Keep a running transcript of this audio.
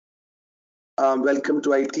Welcome to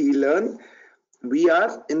iTeLearn. We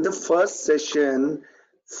are in the first session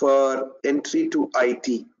for entry to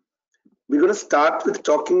IT. We're going to start with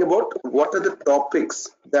talking about what are the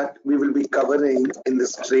topics that we will be covering in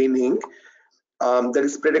this training that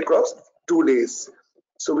is spread across 2 days.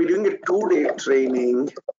 So we're doing a 2-day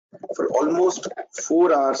training for almost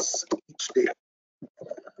 4 hours each day.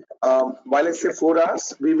 While I say 4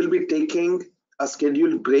 hours, we will be taking a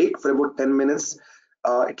scheduled break for about 10 minutes,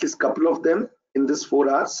 at least a couple of them in this 4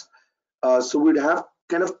 hours. So we'd have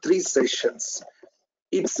kind of 3 sessions.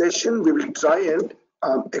 Each session we will try and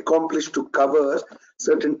accomplish to cover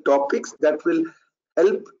certain topics that will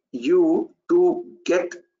help you to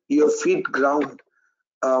get your feet grounded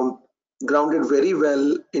very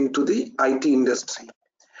well into the IT industry.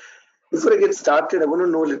 Before I get started, I want to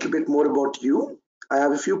know a little bit more about you. I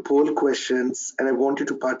have a few poll questions and I want you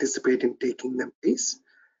to participate in taking them, please.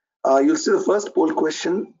 You'll see the first poll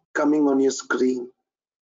question coming on your screen.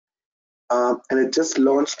 And I just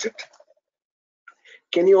launched it.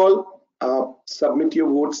 Can you all submit your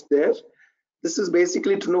votes there? This is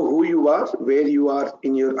basically to know who you are, where you are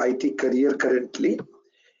in your IT career currently.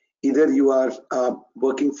 Either you are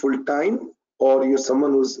working full-time or you're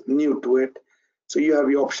someone who's new to it. So you have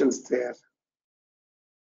your options there.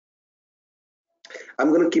 I'm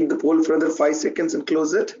going to keep the poll for another 5 seconds and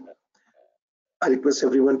close it. I request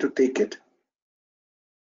everyone to take it.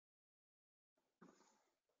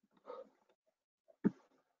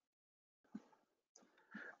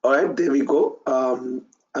 All right, there we go.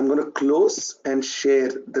 I'm going to close and share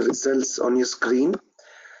the results on your screen.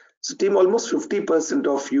 So team, almost 50%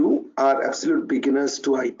 of you are absolute beginners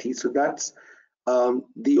to IT. So that's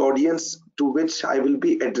the audience to which I will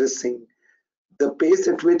be addressing. The pace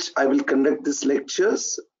at which I will conduct these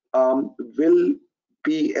lectures will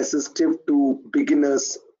be assistive to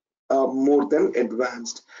beginners more than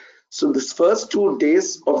advanced. So this first 2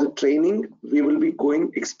 days of the training, we will be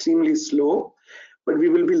going extremely slow, but we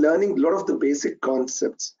will be learning a lot of the basic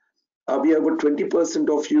concepts. We have about 20%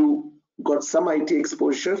 of you got some IT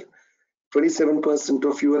exposure, 27%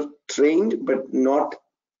 of you are trained but not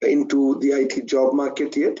into the IT job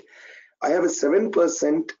market yet. I have a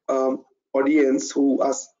 7% audience who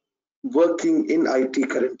are working in IT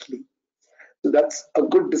currently. So that's a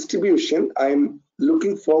good distribution. I'm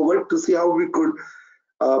looking forward to see how we could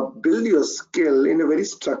build your skill in a very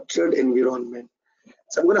structured environment.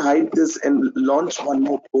 So I'm going to hide this and launch one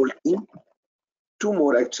more poll team. 2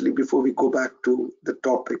 more actually before we go back to the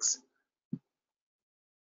topics.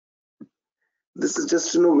 This is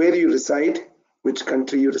just to know where you reside, which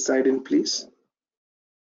country you reside in, please.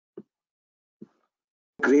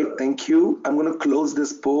 Great, thank you. I'm going to close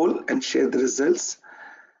this poll and share the results.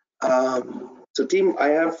 So team, I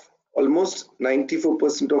have almost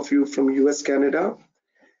 94% of you from US, Canada.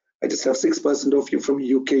 I just have 6% of you from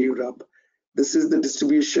UK, Europe. This is the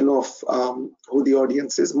distribution of who the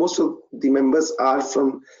audience is. Most of the members are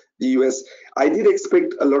from the US. I did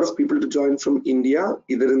expect a lot of people to join from India,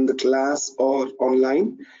 either in the class or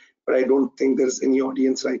online, but I don't think there's any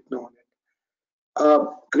audience right now.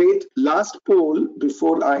 Great. Last poll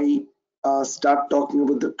before I start talking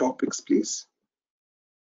about the topics, please.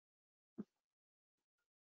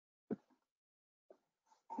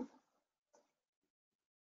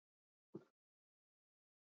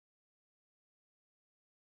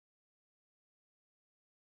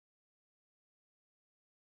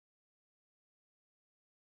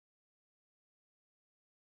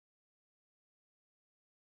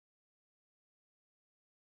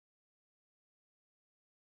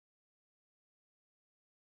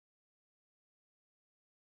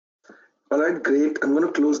 All right, great. I'm going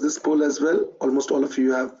to close this poll as well. Almost all of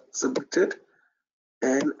you have submitted,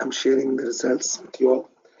 and I'm sharing the results with you all.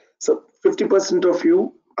 So 50% of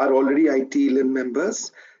you are already iTeLearn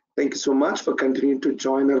members. Thank you so much for continuing to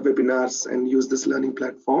join our webinars and use this learning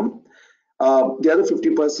platform. The other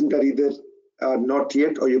 50% are either not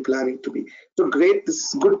yet or you're planning to be. So great. This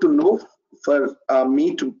is good to know for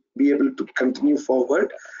me to be able to continue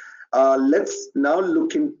forward. Let's now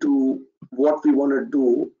look into what we want to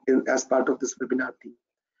do as part of this webinar team.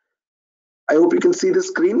 I hope you can see the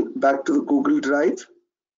screen. Back to the Google Drive.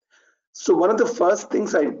 So one of the first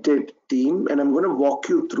things I did, team, and I'm going to walk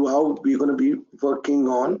you through how we're going to be working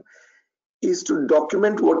on, is to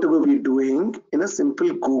document whatever we're doing in a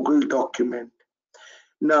simple Google document.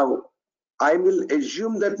 Now, I will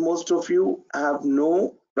assume that most of you have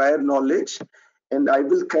no prior knowledge, and I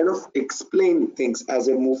will kind of explain things as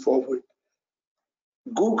I move forward.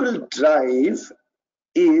 Google Drive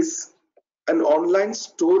is an online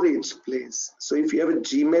storage place. So if you have a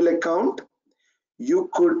Gmail account, you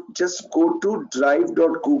could just go to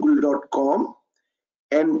drive.google.com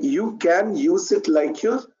and you can use it like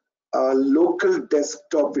your local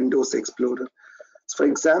desktop Windows Explorer. So for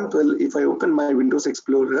example, if I open my Windows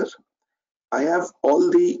Explorer, I have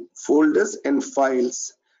all the folders and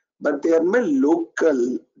files, but they are my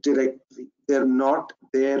local directory. They're not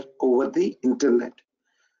there over the internet.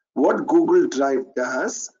 What Google Drive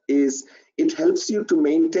does is it helps you to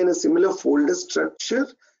maintain a similar folder structure,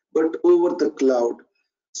 but over the cloud.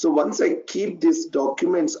 So once I keep these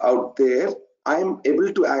documents out there, I'm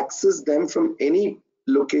able to access them from any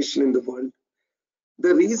location in the world.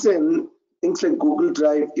 The reason things like Google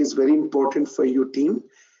Drive is very important for your team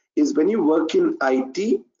is when you work in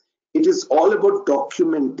IT, it is all about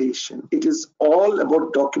documentation. It is all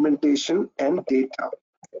about documentation and data.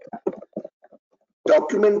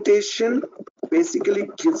 Documentation basically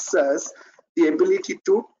gives us the ability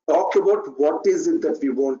to talk about what is it that we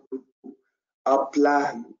want to do, our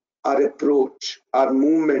plan, our approach, our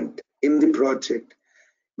movement in the project.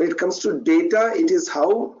 When it comes to data, it is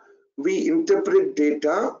how we interpret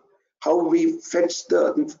data, how we fetch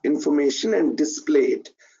the information and display it.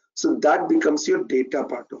 So that becomes your data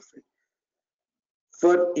part of it.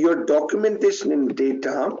 For your documentation and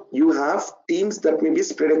data, you have teams that may be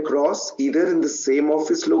spread across either in the same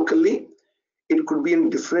office locally, it could be in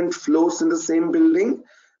different floors in the same building,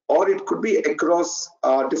 or it could be across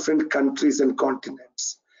different countries and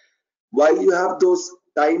continents. While you have those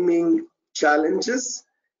timing challenges,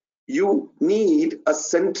 you need a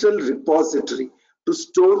central repository to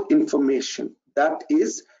store information that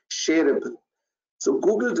is shareable. So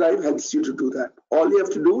Google Drive helps you to do that. All you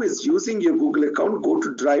have to do is using your Google account, go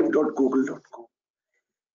to drive.google.com.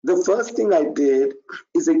 The first thing I did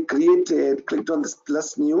is I clicked on this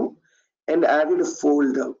plus new and added a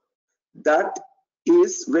folder. That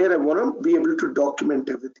is where I want to be able to document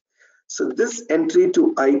everything. So this entry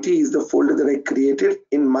to IT is the folder that I created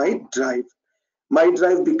in my drive. My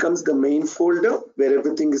drive becomes the main folder where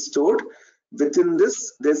everything is stored. Within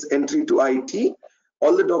this, there's entry to IT.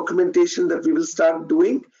 All the documentation that we will start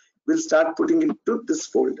doing, we'll start putting into this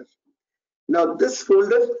folder. Now this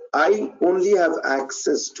folder, I only have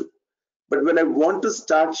access to. But when I want to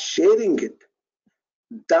start sharing it,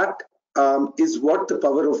 that is what the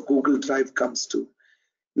power of Google Drive comes to.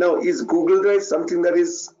 Now, is Google Drive something that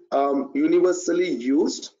is universally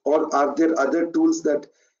used, or are there other tools that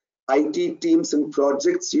IT teams and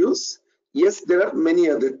projects use? Yes, there are many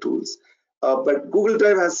other tools, but Google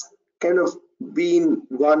Drive has kind of been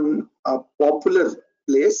one popular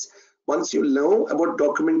place. Once you know about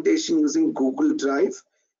documentation using Google Drive,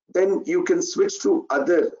 then you can switch to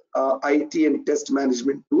other IT and test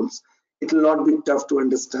management tools. It will not be tough to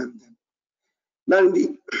understand them. Now in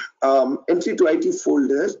the entry to IT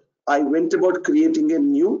folder, I went about creating a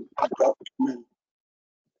new document.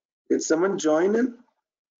 Did someone join in?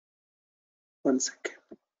 One second.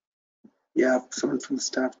 Yeah, someone from the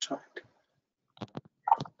staff joined.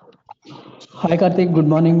 Hi Karthik, good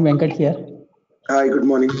morning, Venkat here. Hi, good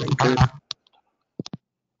morning, Venkat.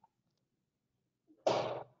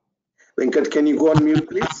 Venkat, can you go on mute,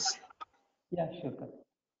 please? Yeah, sure.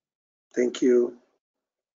 Thank you.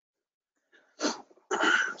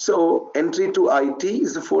 So entry to IT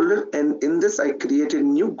is the folder, and in this I created a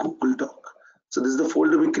new Google Doc. So this is the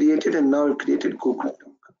folder we created, and now I've created Google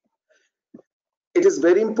Doc. It is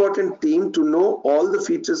very important, team, to know all the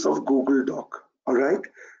features of Google Doc. All right.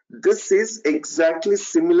 This is exactly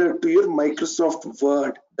similar to your Microsoft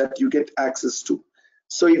Word that you get access to.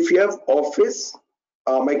 So if you have Office,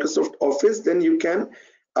 Microsoft Office, then you can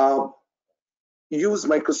use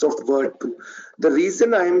Microsoft Word too. The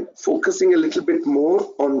reason I'm focusing a little bit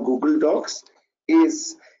more on Google Docs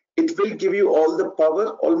is it will give you all the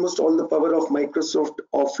power, almost all the power of Microsoft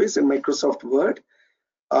Office and Microsoft Word,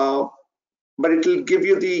 but it will give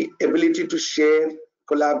you the ability to share,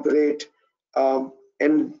 collaborate,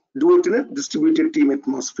 and do it in a distributed team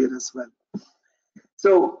atmosphere as well.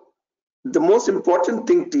 So the most important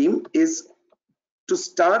thing, team, is to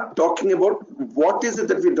start talking about what is it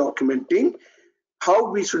that we're documenting, how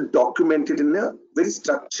we should document it in a very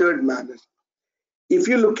structured manner. If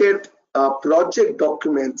you look at project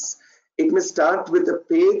documents, it may start with a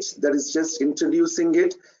page that is just introducing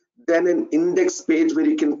it, then an index page where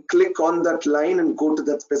you can click on that line and go to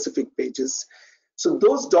that specific pages. So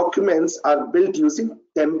those documents are built using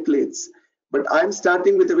templates, but I'm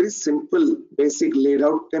starting with a very simple basic laid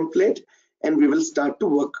out template, and we will start to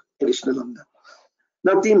work additional on that.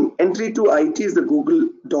 Now team, entry to IT is the Google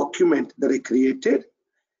document that I created.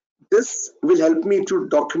 This will help me to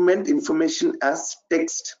document information as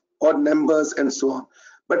text or numbers and so on,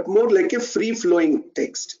 but more like a free flowing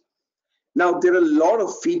text. Now, there are a lot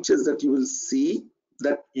of features that you will see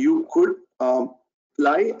that you could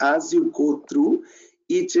apply as you go through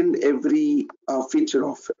each and every feature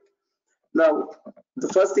of it. Now, the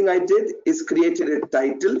first thing I did is created a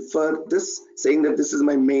title for this, saying that this is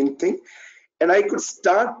my main thing, and I could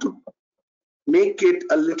start to make it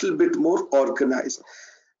a little bit more organized.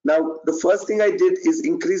 Now, the first thing I did is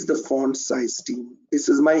increase the font size, team. This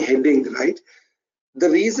is my heading, right? The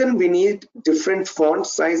reason we need different font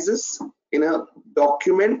sizes in a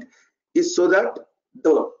document is so that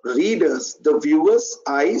the readers, the viewers'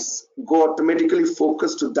 eyes go automatically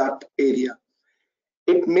focused to that area.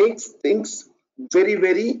 It makes things very,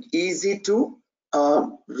 very easy to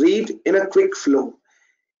read in a quick flow.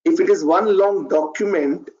 If it is one long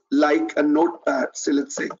document like a notepad, so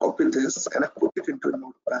let's say copy this and I put it into a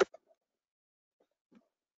notepad.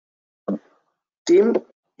 Team,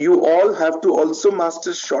 you all have to also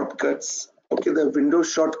master shortcuts. Okay, the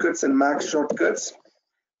Windows shortcuts and Mac shortcuts,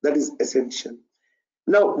 that is essential.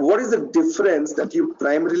 Now, what is the difference that you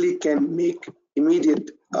primarily can make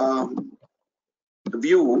immediate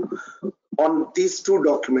view on these two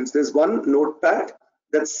documents? There's one notepad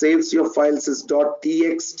that saves your files as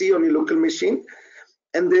 .txt on your local machine,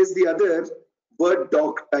 and there's the other Word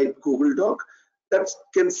doc type Google Doc that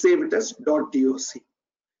can save it as .doc.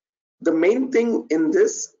 The main thing in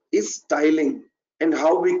this is styling and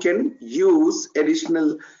how we can use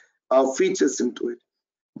additional features into it.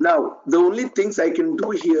 Now, the only things I can do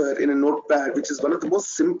here in a notepad, which is one of the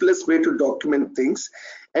most simplest way to document things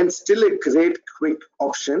and still a great quick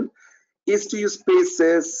option, is to use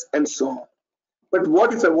spaces and so on. But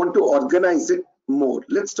what if I want to organize it more?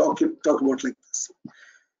 Let's talk about like this.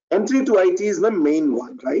 Entry to IT is my main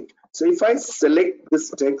one, right? So if I select this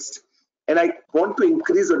text and I want to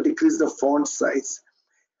increase or decrease the font size,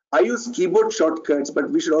 I use keyboard shortcuts, but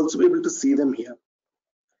we should also be able to see them here.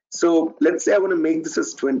 So let's say I want to make this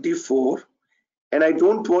as 24 and I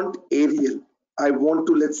don't want Arial. I want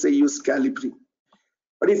to, let's say, use Calibri.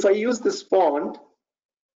 But if I use this font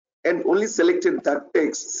and only selected that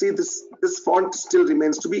text, see this font still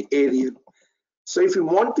remains to be Arial. So if you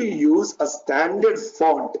want to use a standard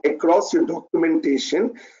font across your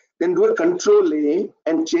documentation, then do a Control A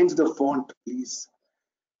and change the font, please.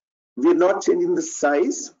 We're not changing the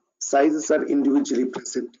size. Sizes are individually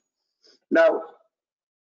present. Now,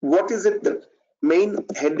 what is it the main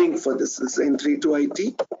heading for this is entry to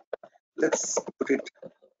IT? Let's put it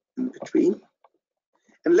in between.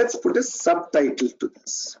 And let's put a subtitle to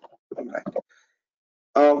this. All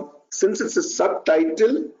right. Since it's a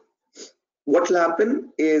subtitle, what will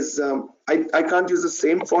happen is I can't use the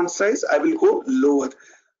same font size. I will go lower.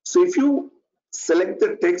 So if you select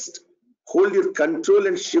the text, hold your Control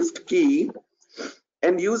and Shift key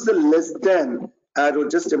and use the less than arrow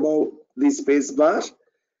just above the space bar,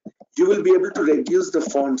 you will be able to reduce the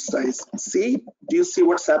font size. See, do you see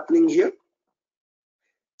what's happening here?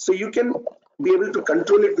 So you can be able to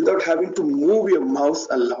control it without having to move your mouse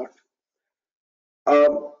a lot.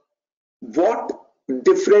 What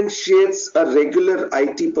differentiates a regular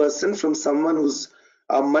IT person from someone who's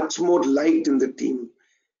much more liked in the team?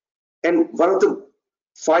 And one of the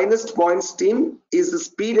finest points, team, is the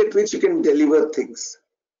speed at which you can deliver things.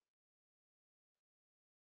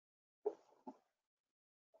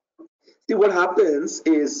 See, what happens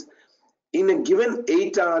is in a given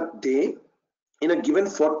 8-hour day, in a given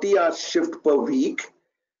 40-hour shift per week,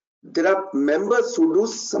 there are members who do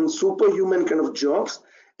some superhuman kind of jobs,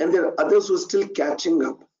 and there are others who are still catching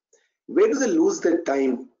up. Where do they lose their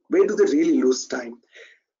time? Where do they really lose time?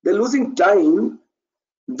 They're losing time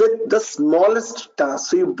with the smallest task.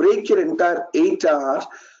 So you break your entire 8-hour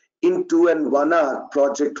into an 1-hour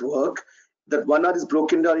project work. That 1 hour is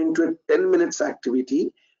broken down into a 10 minutes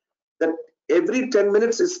activity. That every 10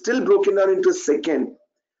 minutes is still broken down into a second.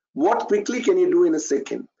 What quickly can you do in a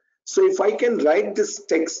second? So if I can write this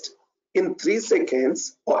text in 3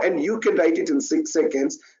 seconds, and you can write it in 6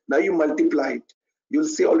 seconds, now you multiply it. You'll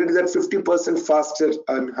see already that 50% faster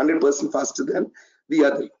and 100% faster than the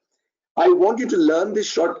other. I want you to learn this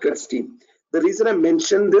shortcuts, team. The reason I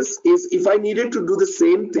mentioned this is if I needed to do the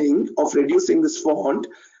same thing of reducing this font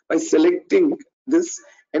by selecting this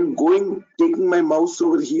and taking my mouse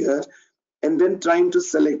over here and then trying to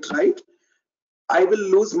select, right? I will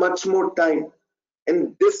lose much more time.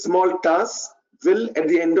 And this small task will, at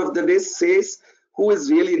the end of the day, says who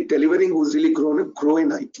is really delivering, who's really grow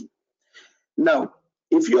in IT. Now,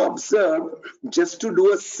 if you observe, just to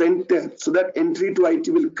do a center, so that entry to IT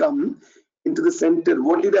will come into the center,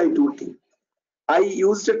 what did I do, team? I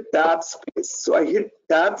used a tab space. So I hit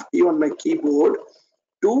tab key on my keyboard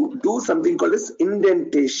to do something called as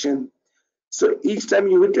indentation. So each time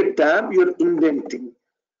you hit a tab, you're indenting.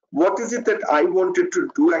 What is it that I wanted to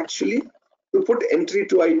do actually? To put entry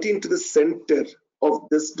to IT into the center of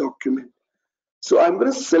this document. So I'm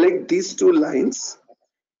going to select these two lines,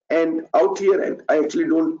 and out here, and I actually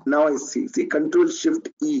don't, now I see Control Shift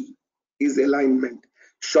E is alignment,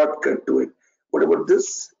 shortcut to it. What about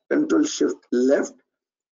this? Control Shift left,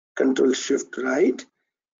 Control Shift right.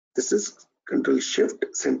 This is Control Shift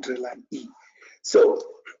center align E. So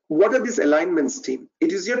what are these alignments, team?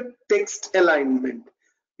 It is your text alignment.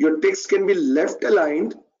 Your text can be left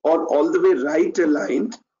aligned or all the way right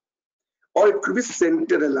aligned, or it could be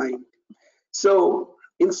center aligned. So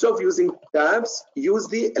instead of using tabs, use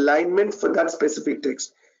the alignment for that specific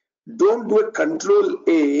text. Don't do a Control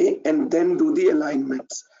A and then do the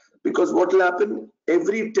alignments, because what will happen?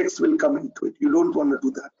 Every text will come into it. You don't want to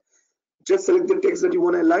do that. Just select the text that you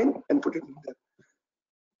want to align and put it in there.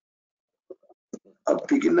 A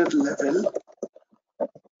beginner level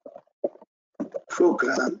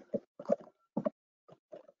program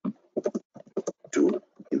to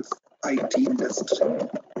IT industry.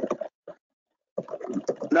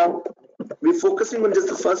 Now we're focusing on just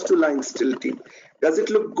the first two lines still, team. Does it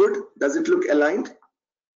look good? Does it look aligned?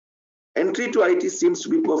 Entry to IT seems to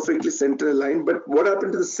be perfectly center aligned, but what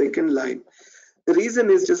happened to the second line? The reason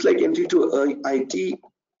is just like entry to IT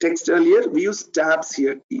text earlier, we use tabs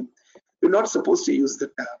here, team. We're not supposed to use the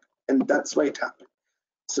tab, and that's why it happened.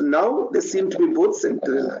 So now they seem to be both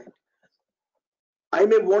center aligned. I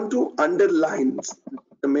may want to underline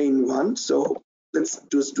the main one, so let's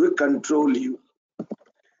just do a Control U.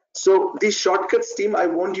 So these shortcuts, team, I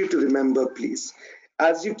want you to remember, please.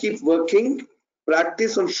 As you keep working,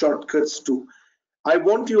 practice on shortcuts too. I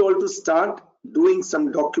want you all to start doing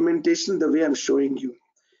some documentation the way I'm showing you.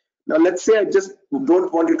 Now let's say I just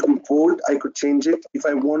don't want it to be bold. I could change it. If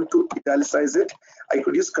I want to italicize it, I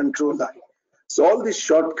could use Control I. So all these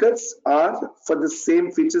shortcuts are for the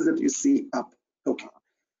same features that you see up. Okay.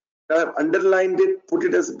 Now I've underlined it, put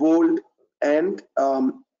it as bold, and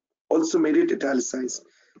also made it italicized.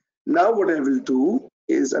 Now what I will do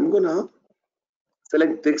is I'm gonna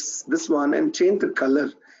select this one and change the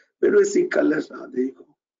color. Where do I see color? Ah, there you go.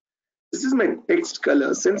 This is my text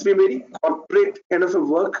color. Since we're very corporate kind of a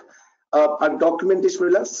work, our documentation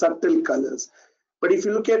will have subtle colors. But if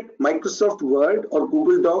you look at Microsoft Word or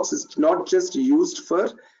Google Docs, it's not just used for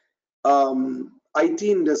IT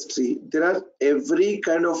industry. There are every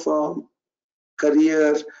kind of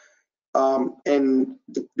career and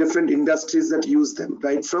different industries that use them,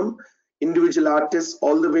 right from individual artists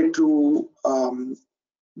all the way to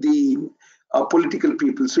the political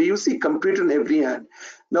people. So you see computer in every hand.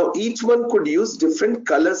 Now each one could use different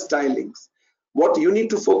color stylings. What you need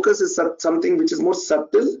to focus is something which is more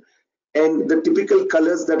subtle, and the typical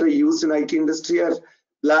colors that are used in IT industry are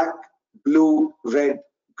black, blue, red,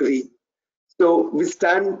 green. So we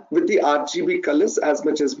stand with the RGB colors as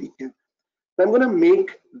much as we can. So I'm going to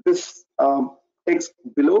make this text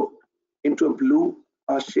below into a blue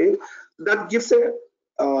shade. That gives a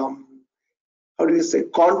how do you say,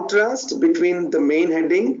 contrast between the main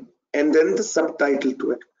heading and then the subtitle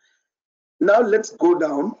to it. Now let's go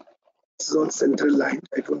down. This is all center aligned.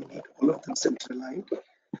 I don't need all of them center aligned.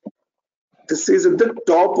 This is at the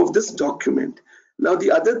top of this document. Now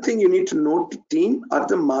the other thing you need to note, team, are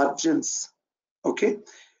the margins. Okay,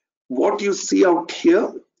 what you see out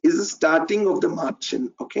here is the starting of the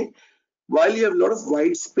margin. Okay, while you have a lot of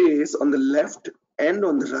white space on the left and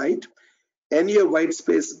on the right, and you have white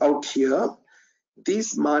space out here,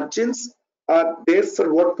 these margins are there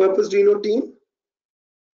for what purpose, do you know, team?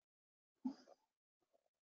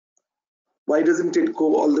 Why doesn't it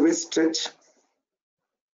go all the way stretch?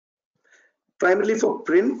 Primarily for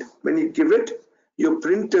print. When you give it, your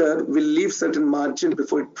printer will leave certain margin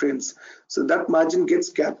before it prints, so that margin gets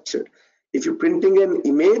captured. If you're printing an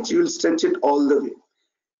image, you'll stretch it all the way.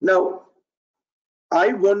 Now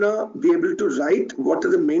I wanna be able to write what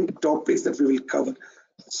are the main topics that we will cover.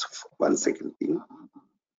 So 1 second, team.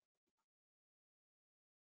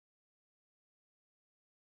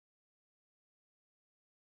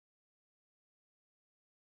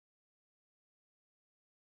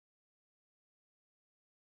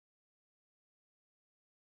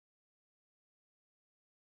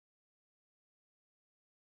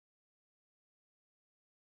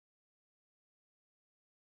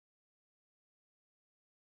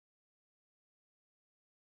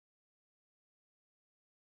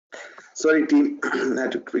 Sorry, team, I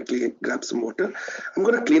had to quickly grab some water. I'm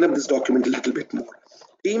going to clean up this document a little bit more.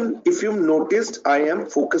 Team, if you've noticed, I am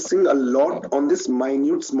focusing a lot on this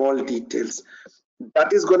minute small details.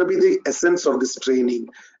 That is going to be the essence of this training,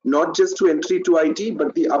 not just to entry to IT,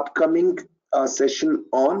 but the upcoming session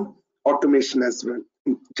on automation as well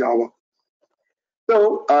in Java.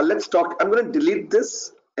 So let's talk. I'm going to delete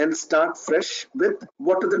this and start fresh with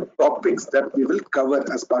what are the topics that we will cover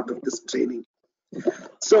as part of this training.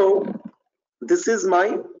 So this is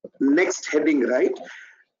my next heading, right?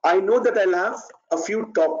 I know that I'll have a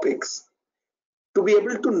few topics. To be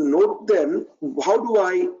able to note them, how do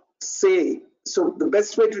I say? So the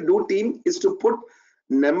best way to do, team, is to put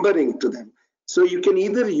numbering to them. So you can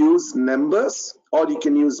either use numbers, or you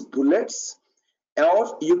can use bullets,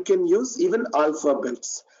 or you can use even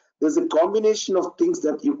alphabets. There's a combination of things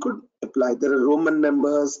that you could apply. There are Roman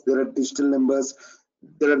numbers, there are digital numbers,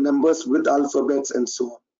 there are numbers with alphabets, and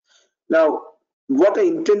so on. Now, what I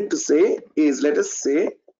intend to say is, let us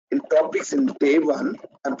say in topics in day one,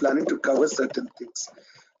 I'm planning to cover certain things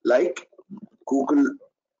like Google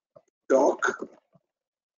Doc,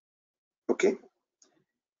 okay,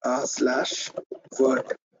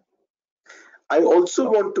 /Word. I also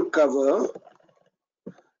want to cover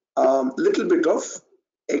little bit of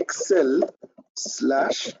Excel /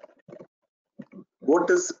 what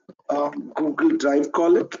does Google Drive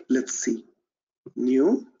call it? Let's see.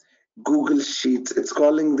 New Google Sheets. It's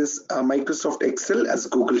calling this Microsoft Excel as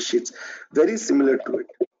Google Sheets. Very similar to it.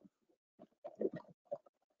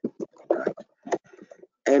 Right.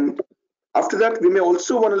 And after that, we may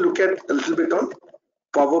also want to look at a little bit on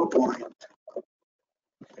PowerPoint.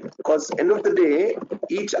 Because end of the day,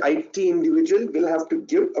 each IT individual will have to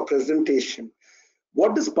give a presentation.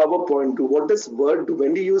 What does PowerPoint do? What does Word do?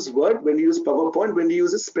 When do you use Word? When do you use PowerPoint? When do you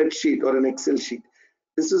use a spreadsheet or an Excel sheet?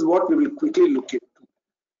 This is what we will quickly look at.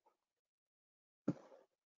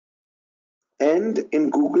 And in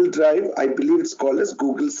Google Drive, I believe it's called as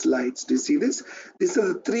Google Slides. Do you see this? These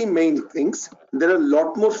are the three main things. There are a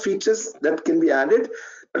lot more features that can be added,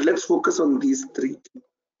 but let's focus on these three.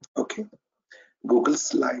 Okay, Google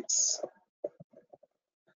Slides.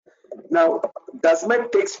 Now, does my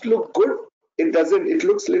text look good? It doesn't. It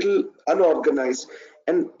looks little unorganized.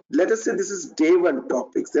 And let us say this is day one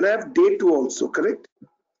topics. Then I have day two also, correct?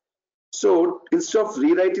 So instead of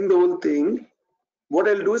rewriting the whole thing, what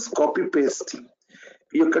I'll do is copy paste.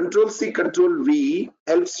 Your Control-C, Control-V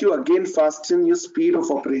helps you again fasten your speed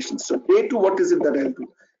of operations. So day two, what is it that I'll do?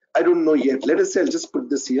 I don't know yet. Let us say I'll just put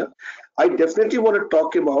this here. I definitely want to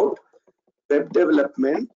talk about web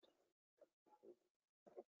development.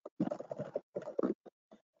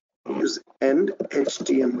 Use and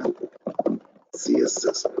HTML,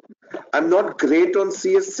 CSS. I'm not great on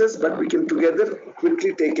CSS, but we can together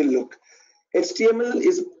quickly take a look. HTML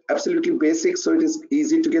is absolutely basic, so it is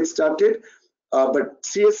easy to get started. But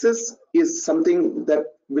CSS is something that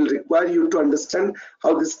will require you to understand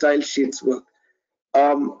how the style sheets work.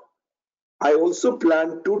 I also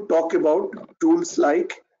plan to talk about tools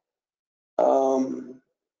like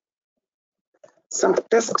some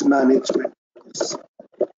test management,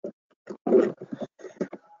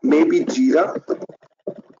 maybe JIRA,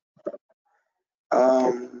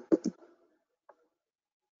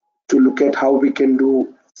 to look at how we can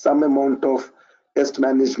do some amount of test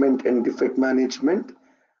management and defect management.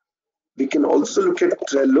 We can also look at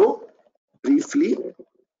Trello briefly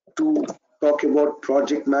to talk about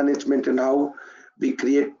project management and how we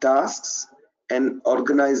create tasks and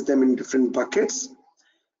organize them in different buckets.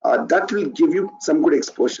 That will give you some good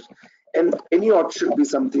exposure. And AnyAUT should be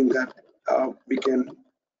something that we can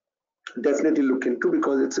definitely look into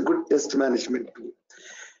because it's a good test management tool.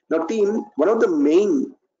 Now, team, one of the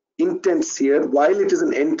main intents here, while it is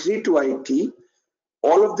an entry to IT,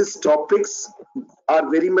 all of these topics are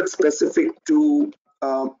very much specific to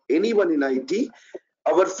anyone in IT.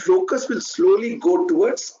 Our focus will slowly go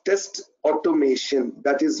towards test automation.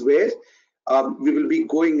 That is where we will be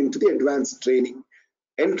going into the advanced training.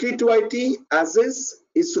 Entry to IT as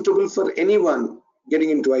is suitable for anyone getting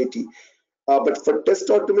into IT. But for test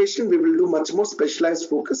automation, we will do much more specialized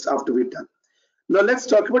focus after we're done. Now let's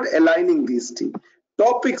talk about aligning these two.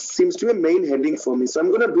 Topics seems to be a main heading for me. So I'm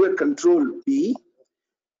going to do a Control P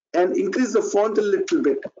and increase the font a little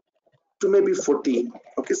bit to maybe 14.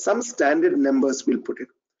 Okay, some standard numbers we'll put it.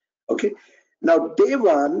 Okay, now day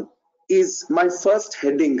one is my first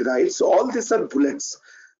heading, right? So all these are bullets.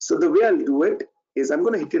 So the way I'll do it is I'm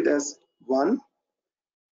going to hit it as 1,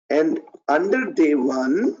 and under day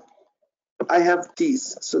one I have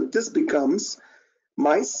these. So this becomes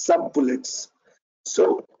my sub bullets.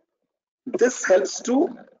 So this helps to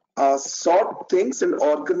sort things and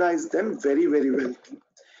organize them very, very well.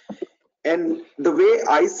 And the way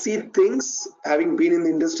I see things, having been in the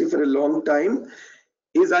industry for a long time,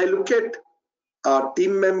 is I look at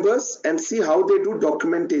team members and see how they do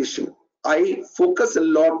documentation. I focus a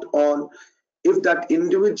lot on If that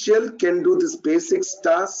individual can do this basic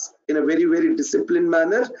task in a very, very disciplined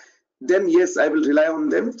manner, then yes, I will rely on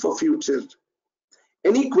them for future.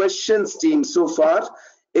 Any questions, team, so far?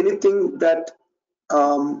 Anything that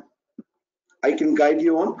I can guide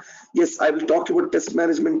you on? Yes, I will talk about test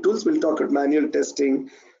management tools. We'll talk about manual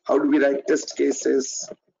testing. How do we write test cases?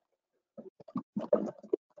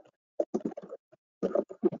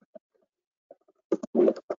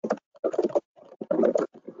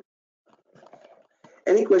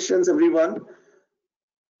 Any questions, everyone?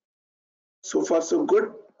 So far, so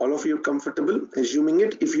good. All of you comfortable assuming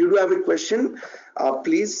it. If you do have a question,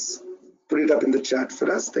 please put it up in the chat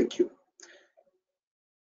for us. Thank you.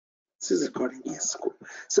 This is recording. Yes, cool.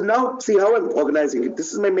 So now see how I'm organizing it.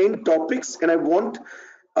 This is my main topics, and I want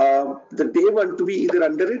the day one to be either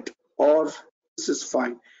under it or this is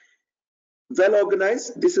fine. Well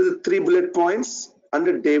organized. This is the 3 bullet points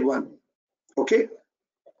under day one. Okay.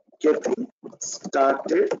 Getting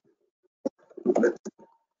started with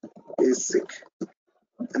basic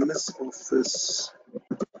MS Office,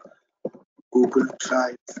 Google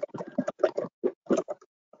Drive.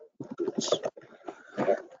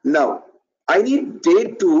 Now, I need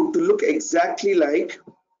day two to look exactly like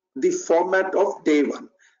the format of day one.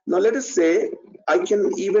 Now, let us say I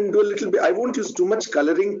can even do a little bit. I won't use too much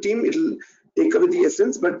coloring, team. It'll take away the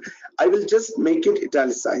essence, but I will just make it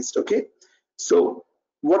italicized. Okay. So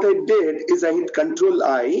what I did is I hit Control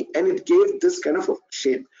I and it gave this kind of a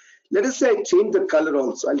shape. Let us say I change the color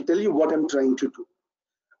also. I'll tell you what I'm trying to do.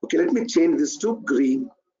 Okay, let me change this to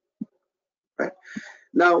green. Right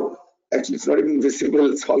now, actually, it's not even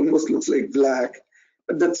visible. It almost looks like black,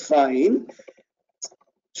 but that's fine.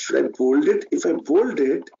 Should I bold it? If I bold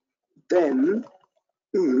it, then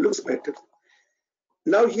looks better.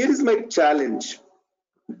 Now, here is my challenge.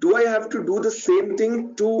 Do I have to do the same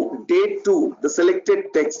thing to day two, the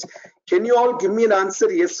selected text? Can you all give me an answer,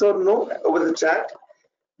 yes or no, over the chat?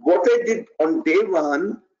 What I did on day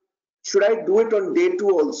one, should I do it on day two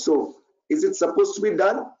also? Is it supposed to be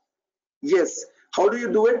done? Yes. How do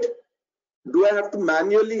you do it? Do I have to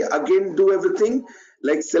manually again do everything?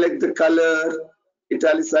 Like select the color,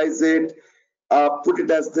 italicize it, put it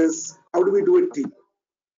as this. How do we do it, team?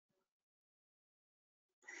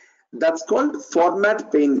 That's called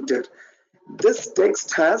format painter. This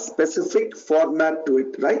text has specific format to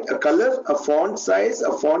it, right? A color, a font size,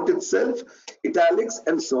 a font itself, italics,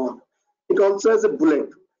 and so on. It also has a bullet.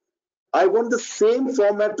 I want the same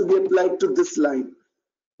format to be applied to this line.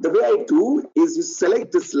 The way I do is you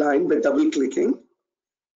select this line by double clicking.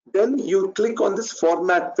 Then you click on this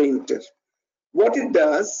format painter. What it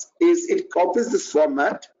does is it copies this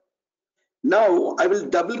format. Now I will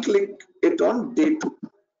double click it on day two.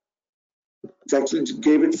 It actually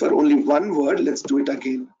gave it for only one word. Let's do it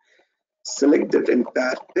again. Select that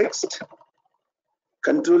entire text.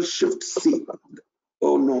 Control Shift C.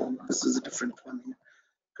 Oh no, this is a different one here.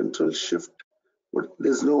 Control Shift.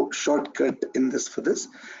 There's no shortcut in this for this.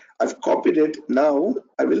 I've copied it. Now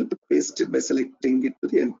I will paste it by selecting it to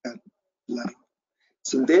the entire line.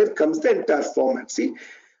 So there comes the entire format. See,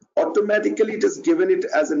 automatically it has given it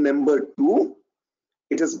as a number 2.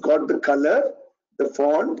 It has got the color, the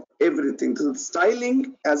font, everything. So the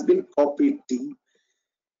styling has been copied, team.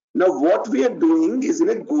 Now what we are doing is in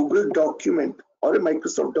a Google document or a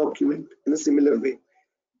Microsoft document in a similar way.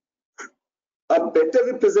 A better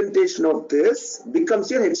representation of this becomes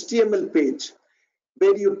your HTML page,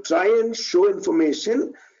 where you try and show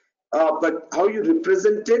information, but how you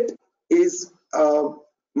represent it is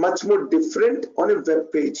much more different on a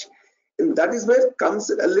web page. And that is where comes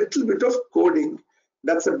a little bit of coding.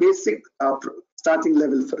 That's a basic starting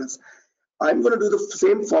level for us. I'm going to do the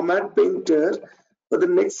same format painter for the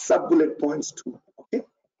next sub bullet points too. Okay.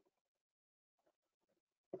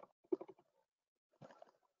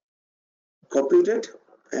 Copied it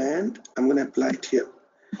and I'm going to apply it here.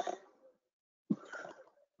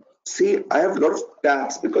 See, I have a lot of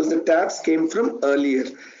tabs because the tabs came from earlier.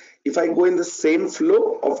 If I go in the same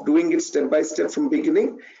flow of doing it step by step from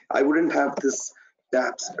beginning, I wouldn't have this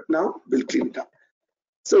tabs. But now we'll clean it up.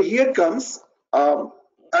 So here comes a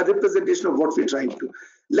representation of what we're trying to do.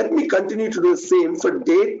 Let me continue to do the same for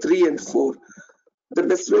day 3 and 4. The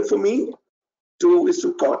best way for me is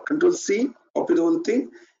to Control C, copy the whole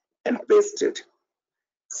thing, and paste it.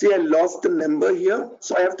 See, I lost the number here,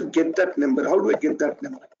 so I have to get that number. How do I get that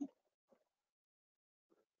number?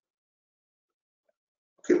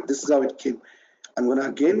 Okay, this is how it came. I'm gonna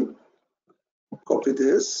again copy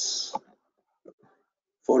this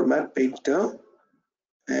format painter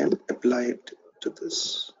and apply it to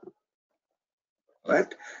this.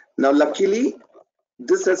 Right now, luckily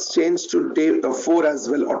this has changed to day 4 as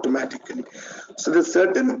well automatically. So there's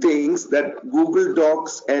certain things that Google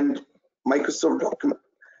Docs and Microsoft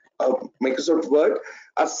Microsoft Word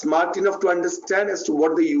are smart enough to understand as to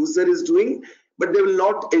what the user is doing, but they will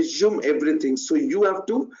not assume everything. So you have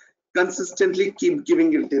to consistently keep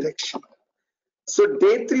giving it direction. So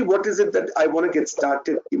day 3, what is it that I want to get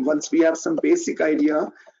started? Once we have some basic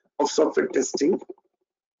idea of software testing,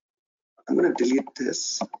 I'm going to delete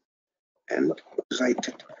this and write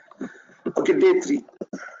it. Okay, day 3,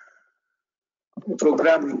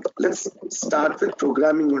 programming. Let's start with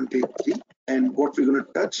programming on day 3, and what we're going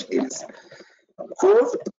to touch is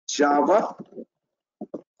core Java,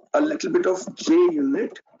 a little bit of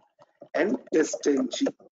JUnit, and TestNG.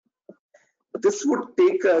 This would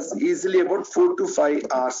take us easily about 4 to 5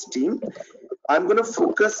 hours, team. I'm going to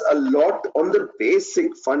focus a lot on the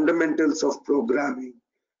basic fundamentals of programming.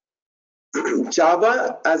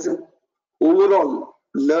 Java as an overall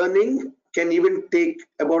learning can even take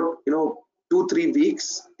about 2-3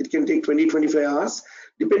 weeks. It can take 20-25 hours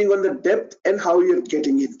depending on the depth and how you're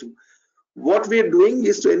getting into. What we are doing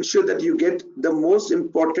is to ensure that you get the most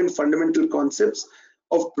important fundamental concepts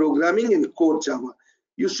of programming in core Java.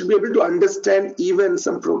 You should be able to understand even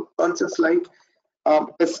some concepts like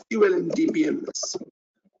SQL and DBMS.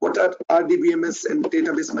 What are RDBMS and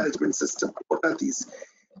database management system? What are these?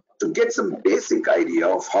 To get some basic idea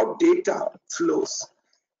of how data flows.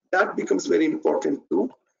 That becomes very important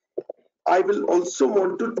too. I will also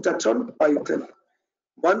want to touch on Python.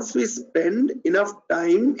 Once we spend enough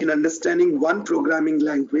time in understanding one programming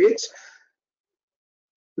language,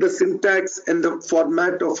 the syntax and the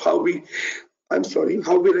format of how we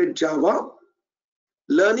write Java,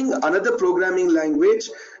 learning another programming language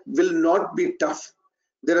will not be tough.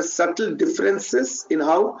 There are subtle differences in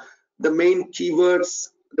how the main keywords,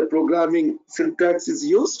 the programming syntax is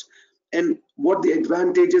used, and what the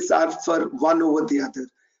advantages are for one over the other.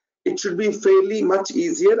 It should be fairly much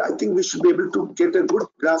easier. I think we should be able to get a good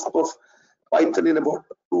grasp of Python in about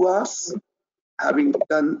 2 hours, having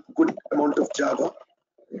done good amount of Java.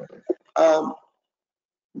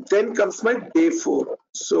 Then comes my day 4.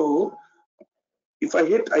 So if I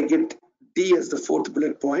get D as the 4th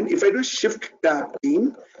bullet point. If I do shift tab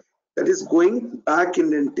team, that is going back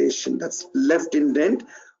indentation, that's left indent,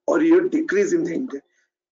 or you decrease in the indent.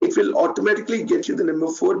 It will automatically get you the number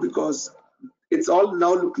 4 because it's all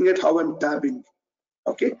now looking at how I'm tabbing.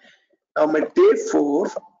 Okay, now my day 4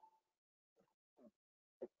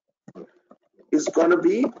 is going to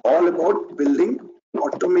be all about building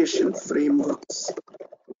automation frameworks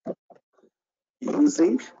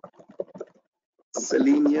using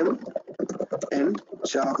Selenium and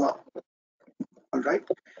Java. All right,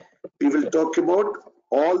 we will talk about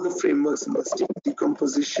all the frameworks in this: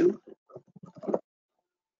 decomposition,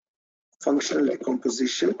 functional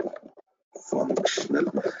decomposition,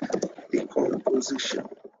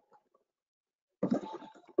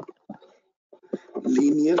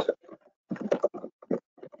 linear,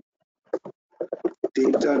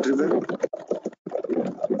 data-driven,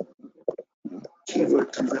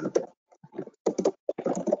 keyword-driven,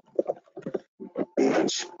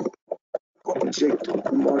 page object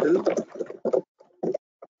model,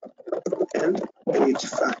 and page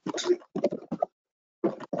factory.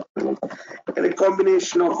 And a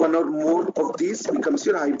combination of one or more of these becomes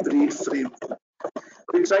your hybrid framework.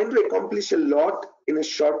 We're trying to accomplish a lot in a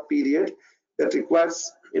short period that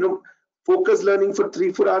requires, focused learning for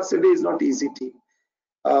 3-4 hours a day is not easy.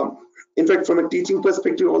 In fact, from a teaching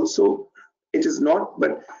perspective also, it is not,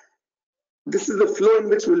 but this is the flow in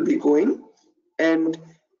which we'll be going. And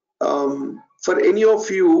for any of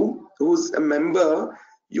you who's a member,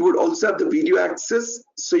 you would also have the video access,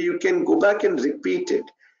 so you can go back and repeat it.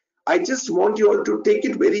 I just want you all to take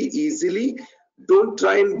it very easily. Don't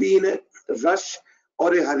try and be in a rush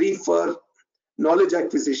or a hurry for knowledge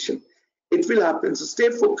acquisition. It will happen. So stay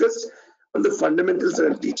focused on the fundamentals that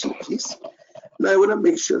I'm teaching, please. Now I want to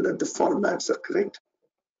make sure that the formats are correct.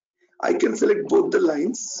 I can select both the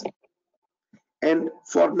lines and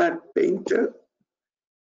format painter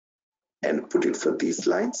and put it for these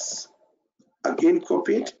lines. Again,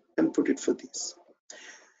 copy it and put it for these.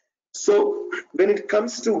 So when it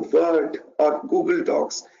comes to Word or Google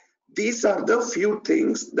Docs, these are the few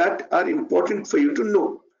things that are important for you to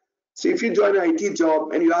know. So if you join an IT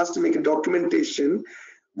job and you're asked to make a documentation,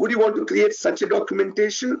 would you want to create such a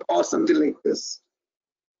documentation or something like this,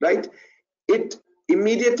 right? It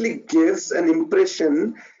immediately gives an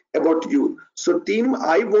impression about you. So team,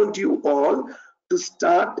 I want you all to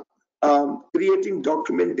start creating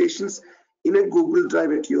documentations in a Google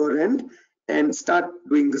Drive at your end and start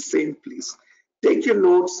doing the same, please. Take your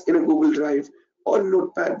notes in a Google Drive, or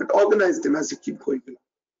Notepad, but organize them as you keep going.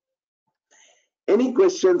 Any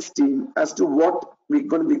questions, team, as to what we're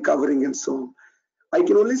going to be covering and so on? I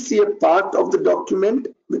can only see a part of the document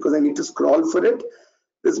because I need to scroll for it.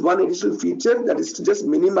 There's one additional feature, that is to just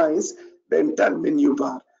minimize the entire menu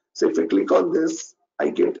bar. So if I click on this, I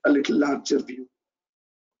get a little larger view.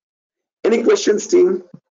 Any questions, team?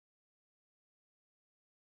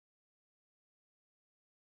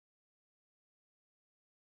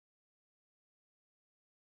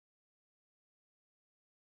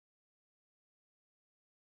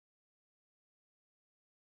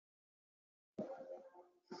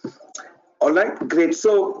 All right, great.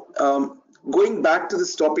 So going back to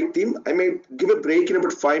this topic, team, I may give a break in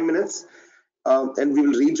about 5 minutes and we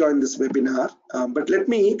will rejoin this webinar. But let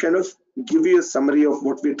me kind of give you a summary of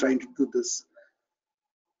what we're trying to do this.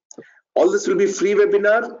 All this will be free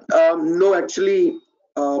webinar. No, actually,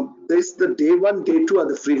 there's the day 1, day 2 are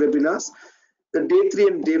the free webinars. The day 3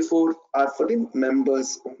 and day 4 are for the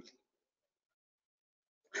members only.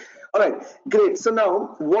 All right, great. So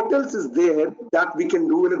now, what else is there that we can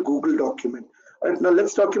do in a Google document? All right, now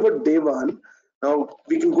let's talk about day 1. Now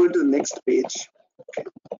we can go into the next page. Okay.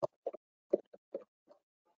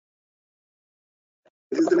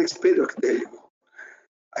 This is the next page. Okay, there you go.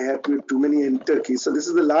 I had too many enter keys. So this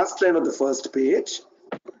is the last line of the first page.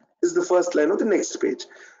 This is the first line of the next page.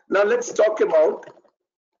 Now let's talk about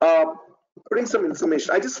putting some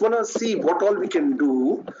information. I just want to see what all we can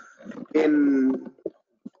do in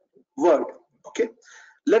Word. Okay,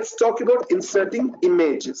 let's talk about inserting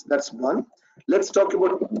images. That's one. Let's talk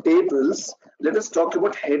about tables. Let us talk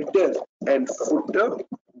about header and footer,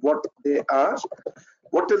 what they are.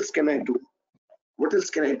 What else can I do? What else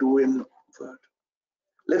can I do in Word?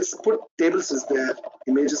 Let's put tables is there,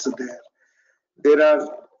 images are there. There are,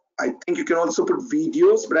 I think you can also put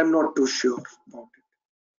videos, but I'm not too sure about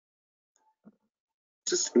it.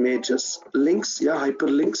 Just images, links, yeah,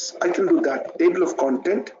 hyperlinks. I can do that. Table of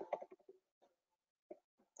content.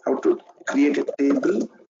 How to create a table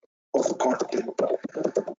of content.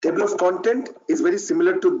 Table of content is very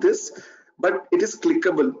similar to this, but it is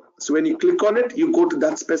clickable. So when you click on it, you go to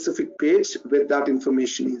that specific page where that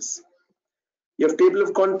information is. You have table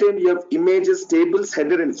of content, you have images, tables,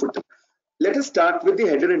 header and footer. Let us start with the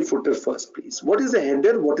header and footer first, please. What is a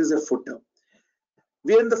header? What is a footer?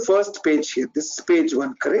 We are in the first page here. This is page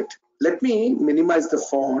 1, correct? Let me minimize the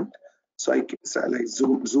font so I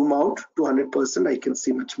zoom out to 100%. I can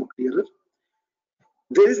see much more clearer.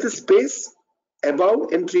 There is the space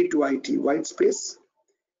above entry to IT, white space,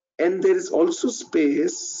 and there is also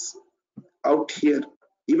space out here,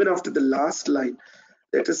 even after the last line.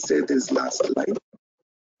 Let us say this last line.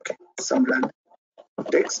 Okay, some random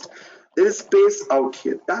text. There is space out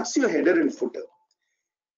here. That's your header and footer.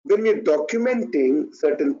 When we're documenting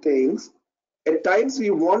certain things, at times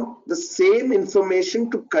we want the same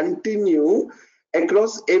information to continue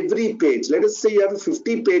across every page. Let us say you have a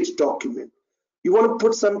 50-page document. You want to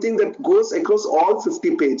put something that goes across all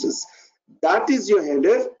 50 pages. That is your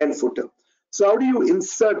header and footer. So how do you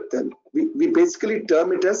insert them? We basically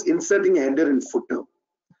term it as inserting header and footer.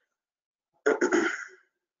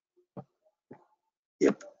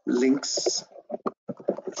 Yep, links.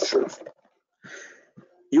 Sure.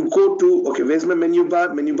 You go to, okay, where's my menu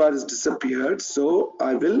bar? Menu bar has disappeared, so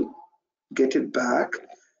I will get it back.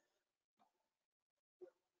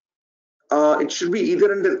 It should be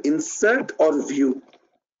either under insert or view.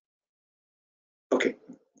 Okay,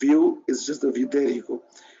 view is just the view. There you go.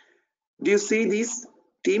 Do you see these,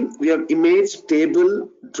 team? We have image, table,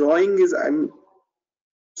 drawing is, I'm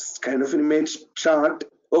kind of an image, chart.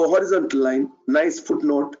 Oh, horizontal line, nice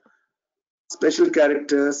footnote, special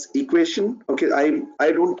characters, equation. Okay,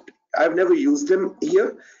 I've never used them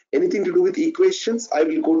here. Anything to do with equations, I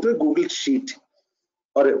will go to a Google sheet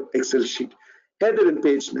or an Excel sheet. Header and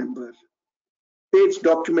page number, page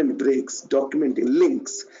document breaks, documenting,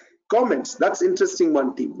 links, comments. That's interesting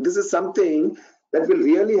one, team. This is something that will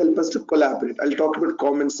really help us to collaborate. I'll talk about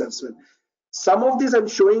comments as well. Some of these I'm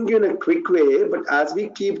showing you in a quick way, but as we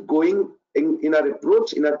keep going in our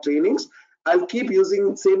approach, in our trainings, I'll keep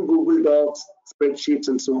using same Google Docs, spreadsheets,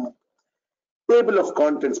 and so on. Table of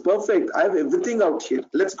contents, perfect. I have everything out here.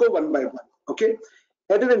 Let's go one by one. Okay,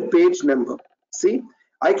 header and page number. See,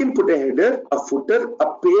 I can put a header, a footer,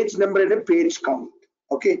 a page number, and a page count.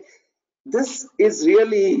 Okay, this is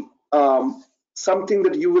really something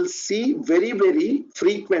that you will see very, very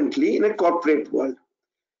frequently in a corporate world.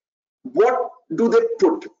 What do they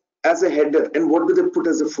put as a header and what do they put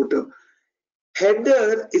as a footer?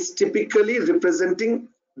 Header is typically representing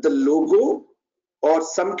the logo or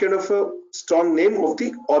some kind of a strong name of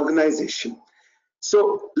the organization.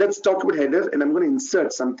 So let's talk about header, and I'm going to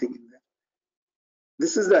insert something in there.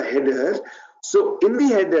 This is the header. So in the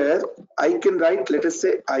header, I can write, let us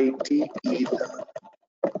say, ITELearn.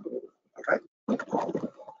 All right.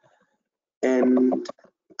 And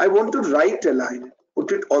I want to right align,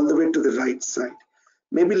 put it all the way to the right side.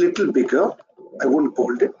 Maybe a little bigger. I won't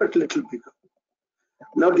bold it, but a little bigger.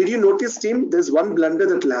 Now, did you notice, team? There's one blunder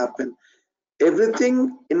that will happen.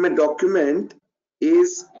 Everything in my document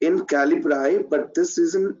is in Calibri, but this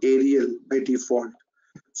is in Arial by default.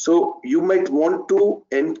 So you might want to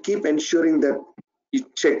keep ensuring that you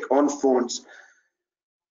check on fonts.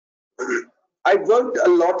 I worked a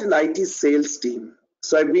lot in IT sales team.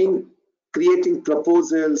 So I've been creating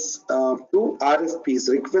proposals to RFPs.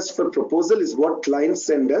 Request for proposal is what clients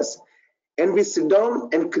send us. And we sit down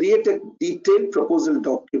and create a detailed proposal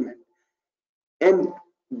document. And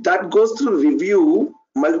that goes through review,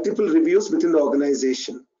 multiple reviews within the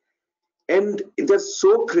organization. And they're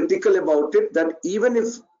so critical about it that even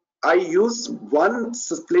if I use one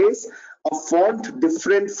place, a font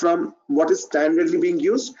different from what is standardly being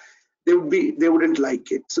used, they wouldn't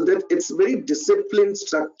like it. So that it's very disciplined,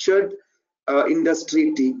 structured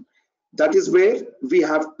industry team. That is where we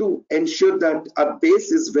have to ensure that our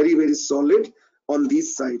base is very, very solid on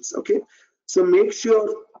these sides. Okay, so make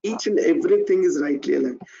sure each and everything is rightly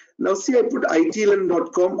aligned. Now see, I put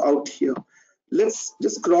iteLearn.com out here. Let's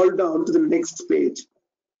just scroll down to the next page.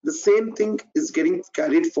 The same thing is getting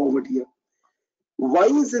carried forward here. Why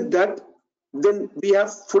is it that then we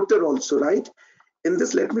have footer also, right? In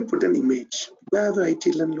this, let me put an image. Do I have an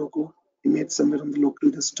iTeLearn logo image somewhere on the local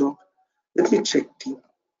desktop? Let me check, team.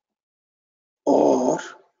 Or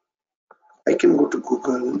I can go to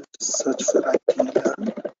Google, search for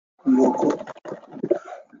iTeLearn logo,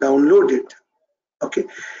 download it. Okay,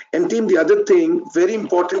 and team, the other thing very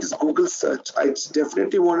important is Google search. I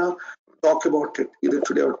definitely want to talk about it either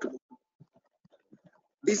today or tomorrow.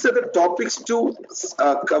 These are the topics to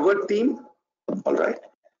cover, team. All right.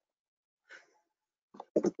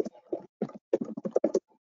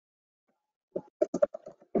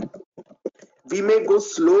 We may go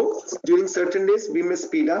slow during certain days, we may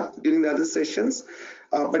speed up during the other sessions,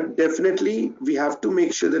 but definitely we have to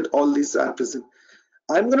make sure that all these are present.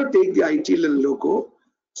 I'm going to take the iTeLearn logo,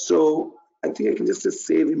 so I think I can just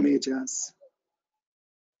save image as.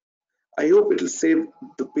 I hope it will save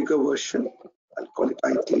the bigger version. I'll call it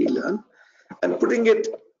iTeLearn. I'm putting it,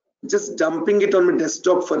 just dumping it on my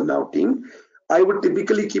desktop for now, team. I would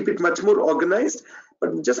typically keep it much more organized,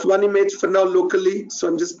 but just one image for now locally, so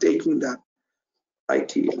I'm just taking that.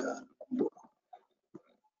 iTeLearn.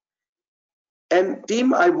 And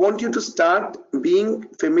team, I want you to start being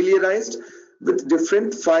familiarized with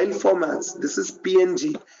different file formats. This is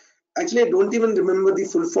PNG. Actually, I don't even remember the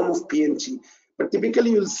full form of PNG, but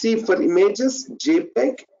typically you'll see for images,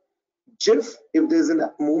 JPEG, GIF, if there's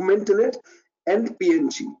a movement in it, and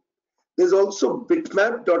PNG. There's also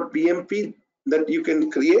bitmap.bmp that you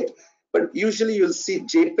can create, but usually you'll see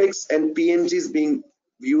JPEGs and PNGs being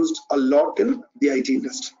used a lot in the IT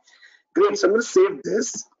industry. Great, so I'm going to save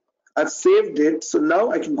this. I've saved it, so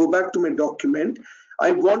now I can go back to my document.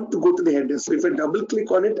 I want to go to the header, so if I double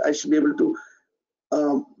click on it, I should be able to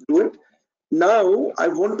do it. Now I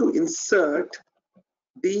want to insert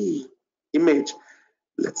the image.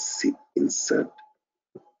 Let's see, insert,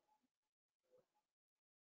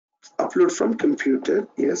 upload from computer,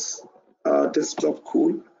 yes, desktop,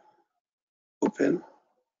 cool, open.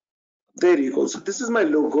 There you go. So this is my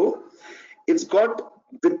logo. It's got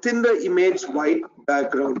within the image white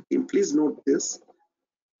background. Please note this.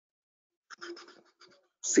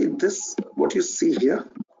 See this, what you see here.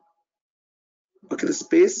 Okay, the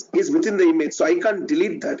space is within the image, so I can't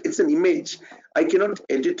delete that. It's an image. I cannot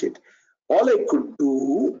edit it. All I could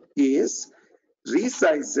do is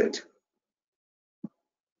resize it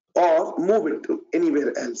or move it to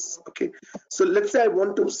anywhere else. Okay, so let's say I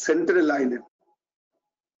want to center align it.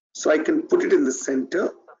 So I can put it in the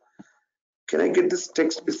center. Can I get this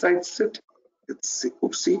text besides it? Let's see.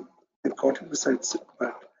 Oopsie, I got it besides it,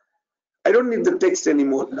 but I don't need the text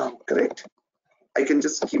anymore now, correct? I can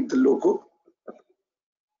just keep the logo.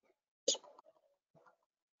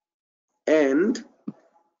 And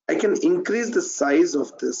I can increase the size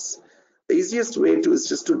of this. The easiest way to is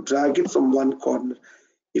just to drag it from one corner.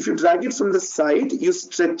 If you drag it from the side, you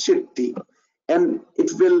stretch it deep and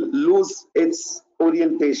it will lose its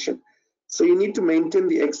orientation. So you need to maintain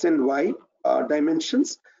the X and Y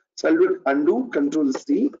dimensions. So I'll do it undo, Control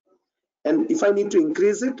C. And if I need to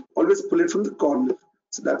increase it, always pull it from the corner.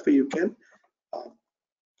 So that way you can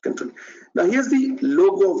control it. Now here's the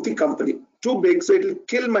logo of the company. Too big, so it will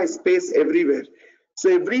kill my space everywhere. So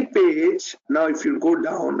every page, now if you go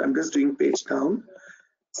down, I'm just doing page down.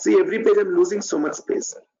 See, every page I'm losing so much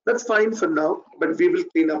space. That's fine for now, but we will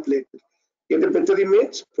clean up later. Get a better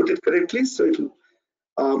image, put it correctly, so it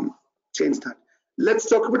will change that. Let's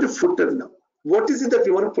talk about the footer now. What is it that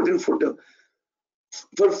we want to put in footer?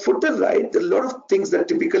 For footer, right, there are a lot of things that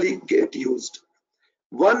typically get used.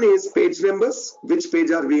 One is page numbers, which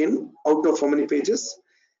page are we in, out of how many pages.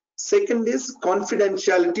 Second is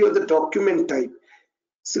confidentiality of the document type.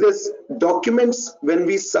 So there's documents when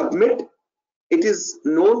we submit, it is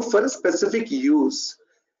known for a specific use.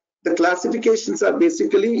 The classifications are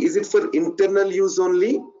basically, is it for internal use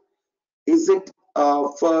only? Is it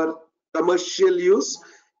for commercial use?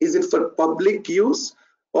 Is it for public use?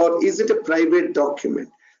 Or is it a private document?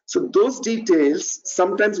 So those details,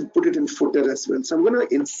 sometimes we put it in footer as well. So I'm going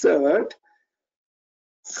to insert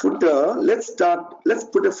footer. Let's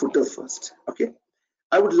put a footer first. Okay.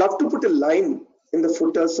 I would love to put a line in the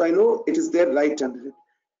footer so I know it is there right under it.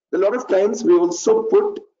 A lot of times we also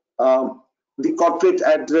put the corporate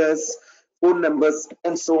address, phone numbers,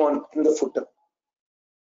 and so on in the footer.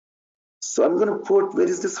 So I'm going to put, where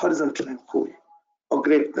is this horizontal line? Cool. Oh,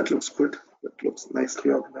 great. That looks good. That looks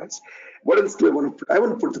nicely organized. What else do I want to put? I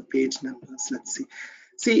want to put the page numbers. Let's see.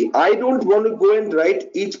 See, I don't want to go and write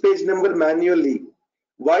each page number manually.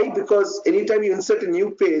 Why? Because anytime you insert a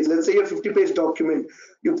new page, let's say your 50-page document,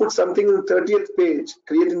 you put something on the 30th page,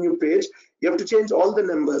 create a new page, you have to change all the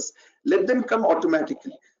numbers. Let them come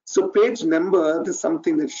automatically. So page number, there's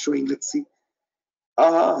something that's showing. Let's see.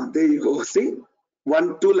 There you go. See,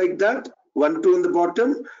 1, 2 like that, 1, 2 in the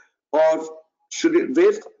bottom, or should it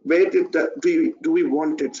where do we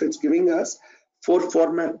want it? So it's giving us 4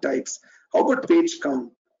 format types. How about page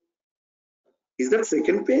count? Is that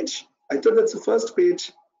second page? I thought that's the first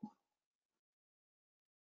page.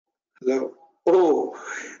 Hello. Oh,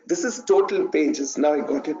 this is total pages. Now I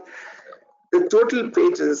got it. The total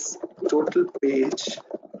pages, total page,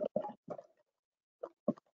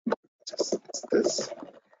 just this,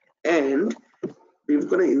 and we're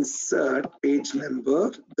going to insert page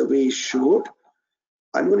number the way it showed.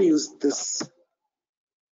 I'm going to use this.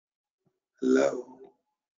 Hello.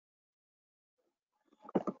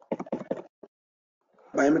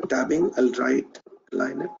 Why am I tabbing? I'll right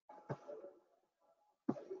align it.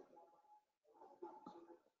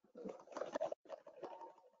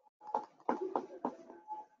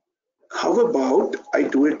 How about I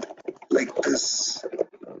do it like this?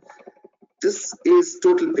 This is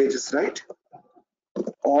total pages, right?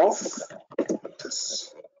 Of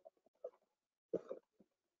this.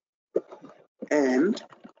 And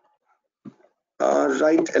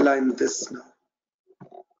right align this now.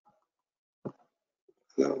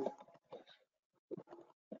 Hello.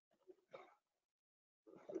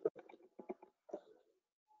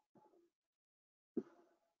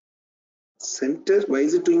 Center, why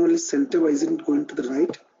is it doing only center? Why isn't it going to the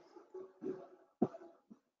right?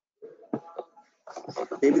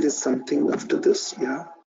 Maybe there's something after this, yeah.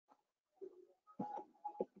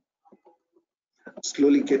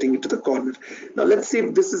 Slowly getting it to the corner. Now let's see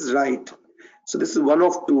if this is right. So this is 1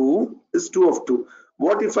 of 2, this is 2 of 2.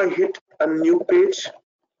 What if I hit a new page?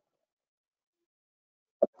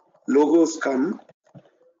 Logos come,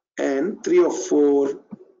 and 3 of 4,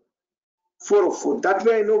 4 of 4. That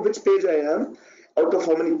way I know which page I am out of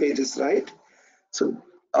how many pages, right? So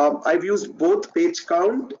I've used both page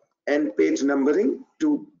count and page numbering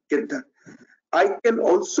to get that. I can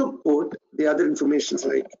also put the other informations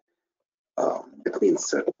like, let me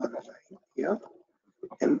insert one line here,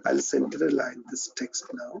 and I'll center align this text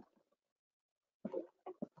now.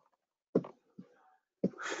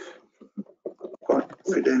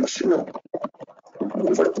 Confidential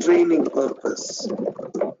for training purpose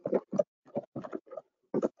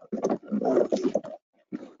only.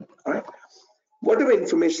 All right. Whatever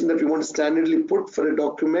information that we want to standardly put for a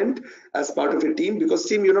document as part of a team, because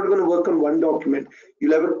team, you're not going to work on one document.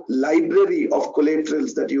 You'll have a library of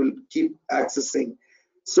collaterals that you'll keep accessing.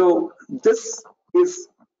 So this is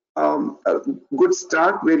a good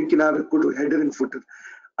start where you can have a good header and footer.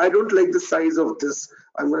 I don't like the size of this.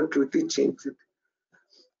 I'm going to quickly change it.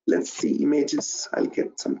 Let's see images. I'll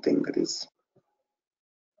get something that is.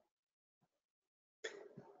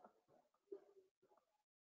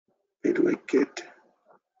 Where do I get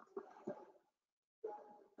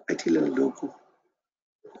iTeLearn logo?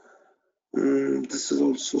 This is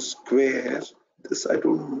also square. This I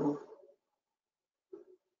don't know.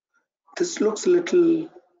 This looks a little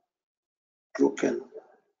broken.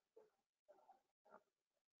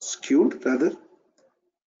 Skewed rather.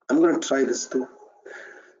 I'm going to try this though.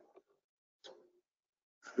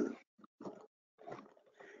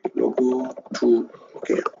 Logo go to,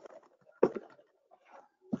 okay,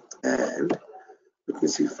 and let me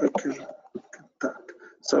see if I can get that.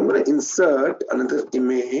 So I'm going to insert another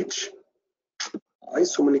image. Why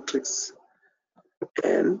so many clicks?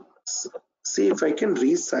 And see if I can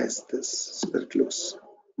resize this so that it looks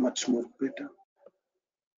much more better.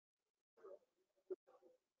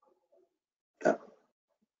 Yeah,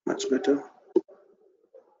 much better.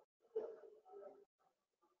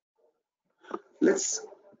 Let's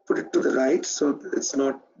put it to the right so it's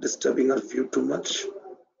not disturbing our view too much.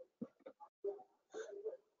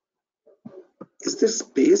 Is there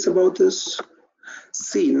space about this?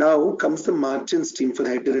 See, now comes the margins team for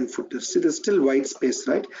header and footer. See, there's still white space,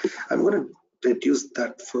 right? I'm going to reduce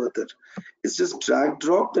that further. It's just drag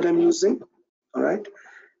drop that I'm using. All right.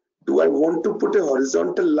 Do I want to put a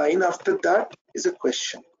horizontal line after that is a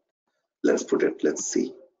question. Let's put it, let's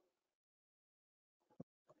see.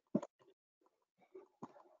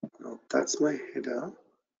 Now that's my header.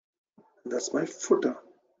 That's my footer.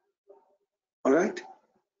 All right.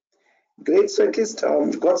 Great. So at least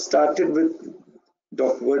got started with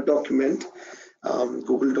Word document,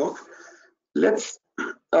 Google Doc. Let's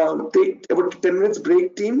take about 10 minutes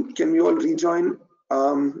break, team. Can we all rejoin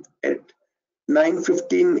at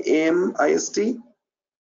 9:15 a.m. IST?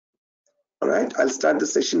 All right. I'll start the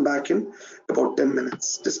session back in about 10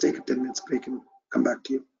 minutes. Just take a 10 minutes break and come back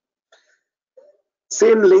to you.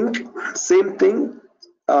 Same link, same thing.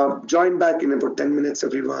 Join back in about 10 minutes,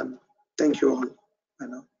 everyone. Thank you all. Bye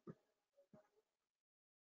now.